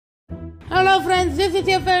Hello friends, this is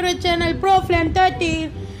your favorite channel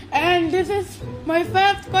Proflame13 and this is my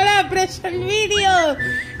first collaboration video,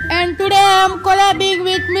 and today I am collabing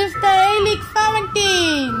with Mr.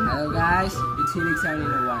 helix17. Hello guys, it's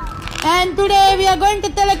helix17 and today we are going to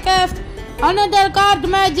telecast another card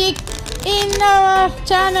magic in our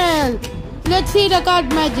channel. Let's see the card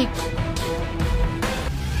magic.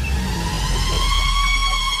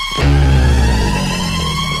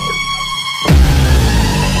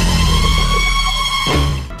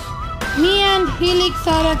 Me and Helix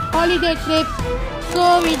are at holiday trip,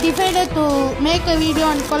 so we decided to make a video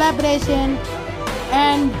on collaboration.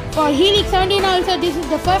 And for helix17 also, this is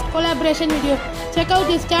the first collaboration video. Check out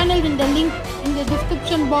his channel in the link in the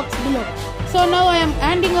description box below. So now I am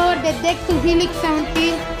handing over the deck to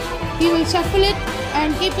helix17. He will shuffle it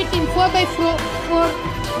and keep it in 4x4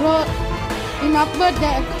 row in upward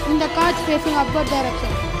in the cards facing upward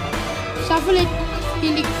direction. Shuffle it,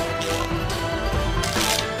 Helix.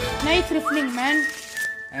 Nice riffling, man.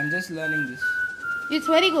 I'm just learning this. It's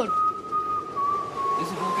very good.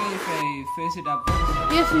 Is it okay if I face it upwards?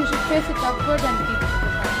 Yes, you should face it upward and keep it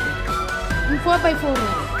in 4x4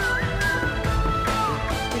 rows.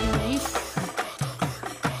 Very nice.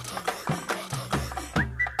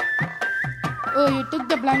 Oh, you took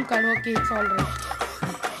the blank card. Okay, it's alright.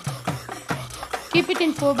 Keep it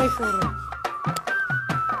in 4x4 row.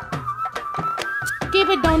 Keep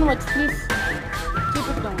it downwards, please. Keep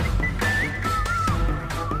it down.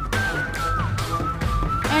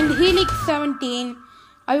 And helix17,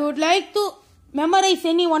 I would like to memorize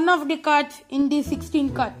any one of the cards in these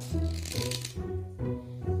 16 cards.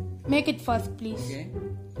 Make it fast, please. Okay.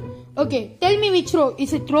 Okay, tell me which row.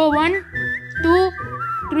 Is it row 1, 2,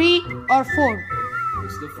 3 or 4?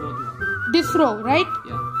 It's the fourth one. This row, right?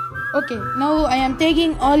 Yeah. Okay, now I am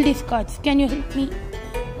taking all these cards. Can you help me?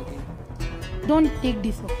 Okay. Don't take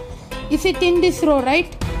this row. Is it in this row,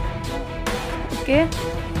 right? Okay.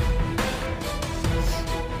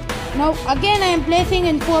 Now again I am placing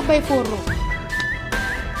in 4x4 row.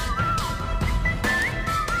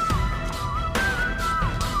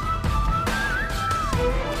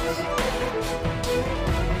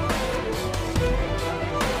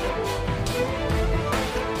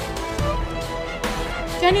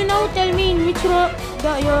 Can you now tell me in which row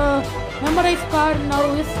your memorized card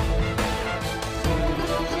now is?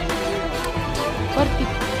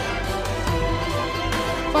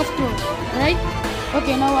 First row, right?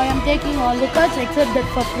 Okay, now I am taking all the cards except that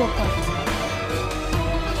first row cards.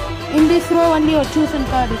 In this row only your chosen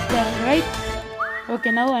card is there, right?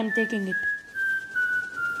 Okay, now I am taking it.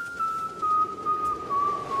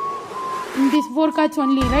 In these 4 cards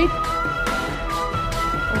only, right?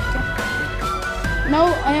 Okay. Now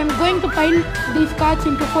I am going to pile these cards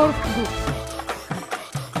into 4 groups.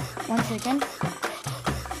 1 second.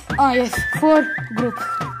 Ah yes, 4 groups.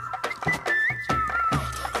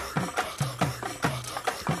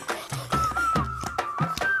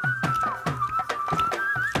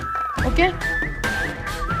 Okay.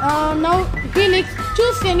 Now Helix,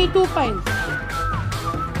 choose any 2 piles.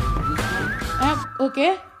 This one.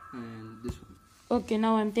 Okay. And this one. Okay,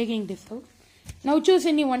 now I am taking this out. Now choose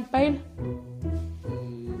any 1 pile.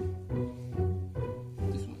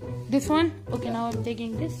 This one. This one? Okay, now I am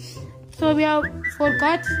taking this. So we have 4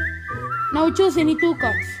 cards. Now choose any 2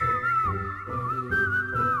 cards.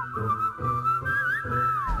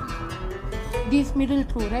 This middle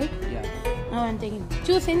through, right? Yeah. Now I am taking.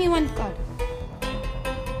 Choose any 1 card.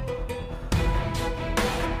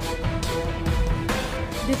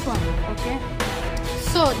 This one, okay.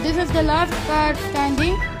 So this is the last card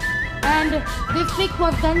standing, and this trick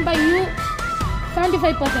was done by you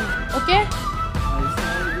 75%. Okay? I'll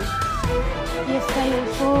show you this. Yes, I will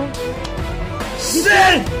show.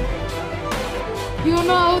 Sit! Do you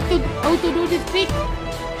know how to do this trick?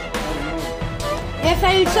 Yes, I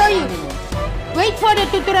will show you. Wait for the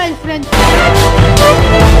tutorial, friends.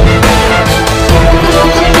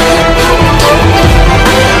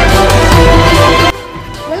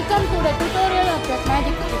 Welcome to the tutorial of that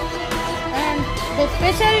magic trick. And the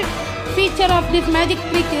special feature of this magic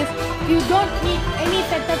trick is you don't need any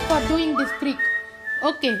setup for doing this trick.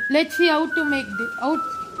 Okay, let's see how to make this out.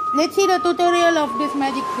 Let's see the tutorial of this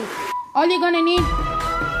magic trick. All you're gonna need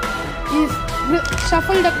is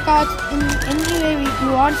shuffle the cards in any way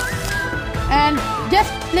you want. And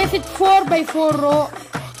just place it 4x4 row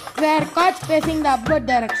where cards facing the upward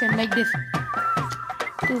direction like this.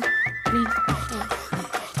 2, 3, 4.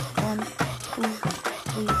 1, 2,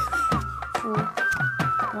 3, 4.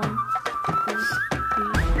 1, 2, 3, 4. 1, 2,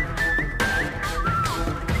 3,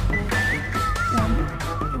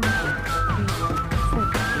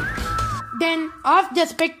 4. Then off the the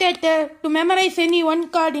spectator to memorize any one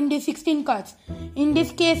card in the 16 cards. In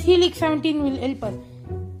this case, helix17 will help us.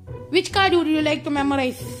 Which card would you like to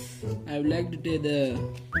memorize? I would like to take the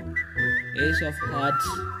Ace of Hearts.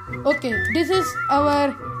 Okay, this is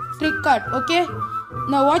our trick card. Okay,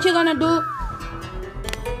 now what you're gonna do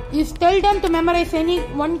is tell them to memorize any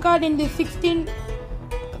one card in the 16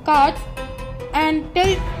 cards and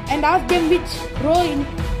ask them which row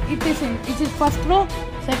it is in. Is it first row,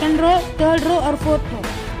 second row, third row or fourth row?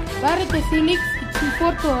 Where it is helix, it's in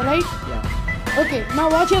fourth row, right? Yeah. Okay, now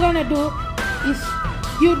what you're gonna do is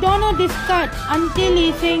you don't know this card until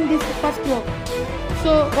he's saying this first row.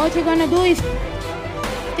 So what you're gonna do is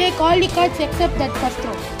take all the cards except that first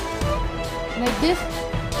row. Like this.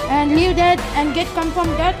 And leave that and get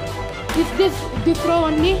confirmed that is this row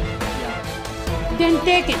only. Yeah. Then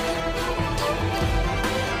take it.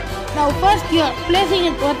 Now first you are placing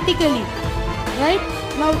it vertically, right?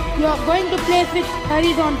 Now you are going to place it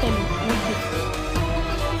horizontally like this.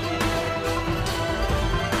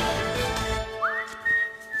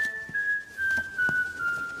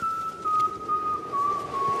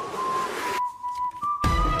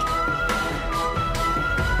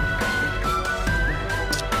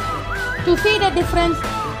 To see the difference,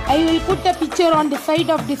 I will put a picture on the side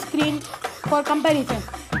of the screen for comparison.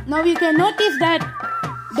 Now you can notice that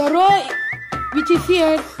the row which is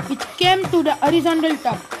here, which came to the horizontal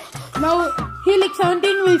top. Now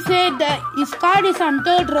helix17 will say that his card is on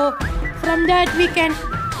third row. From that we can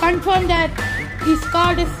confirm that his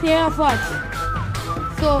card is here of Hearts.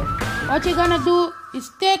 So what you're gonna do is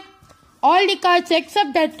take all the cards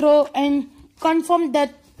except that row and confirm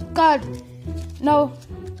that card. Now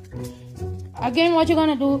again what you're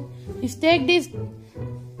gonna do is take these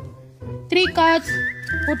 3 cards,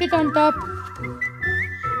 put it on top,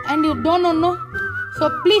 and you don't know, so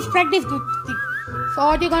please practice this thing. So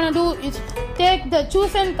what you're gonna do is take the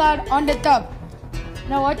chosen card on the top.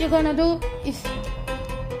 Now what you're gonna do is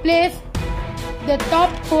place the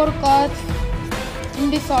top 4 cards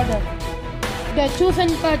in this order. The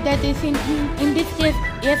chosen card, that is in this case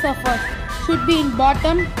Ace of Hearts, should be in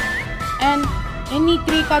bottom, and any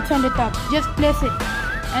 3 cards on the top, just place it,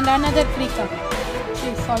 and another 3 cards.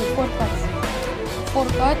 Sorry, 4 cards. 4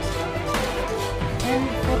 cards and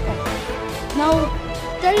 4 cards. Now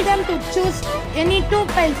tell them to choose any 2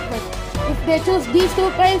 piles first. If they choose these 2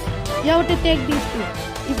 piles, you have to take these 2.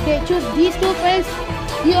 If they choose these 2 piles,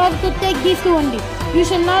 you have to take these 2 only. You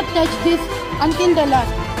should not touch this until the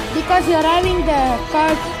last, because you are having the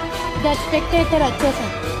cards that spectator has chosen.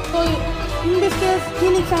 So in this case,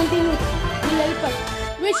 helix17 will help us.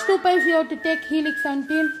 Which 2 piles you have to take,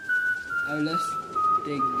 helix17? I will just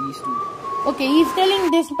take these 2. Okay, he is telling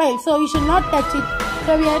this pile, so we should not touch it.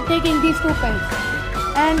 So we are taking these 2 piles.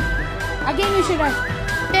 And again we should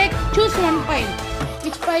choose one pile.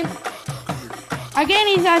 Which pile? Again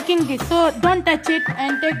he is asking this, so don't touch it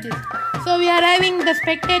and take this. So we are having the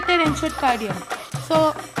spectator and shoot card here.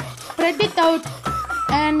 So spread it out,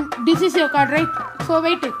 and this is your card, right? So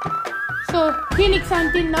wait it. So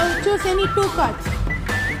helix17, now choose any 2 cards.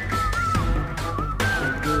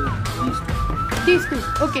 These 2.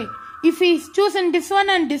 Okay. If he's chosen this one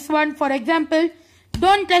and this one, for example,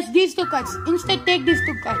 don't touch these 2 cards. Instead take these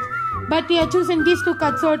 2 cards. But he has chosen these 2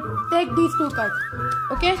 cards, so take these 2 cards.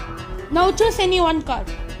 Okay? Now choose any one card.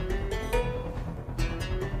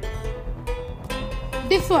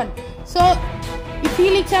 This one. So if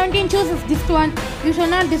helix17 chooses this one, you should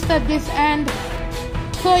not disturb this, and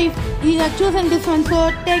so if he has chosen this one, so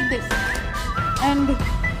take this. And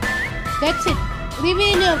that's it.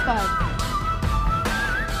 Reveal your card.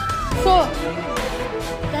 So,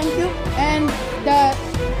 thank you. And the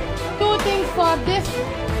 2 things for this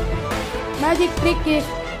magic trick is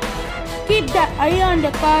keep the eye on the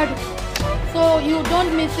card so you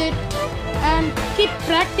don't miss it, and keep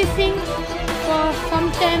practicing for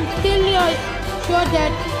some time till you are sure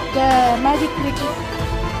that the magic trick is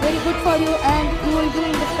very good for you and you will do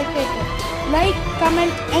in the spectator. Like,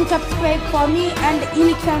 comment and subscribe for me and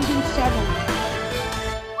helix17's channel.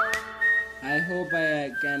 I hope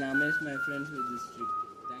I can amaze my friends with this trick.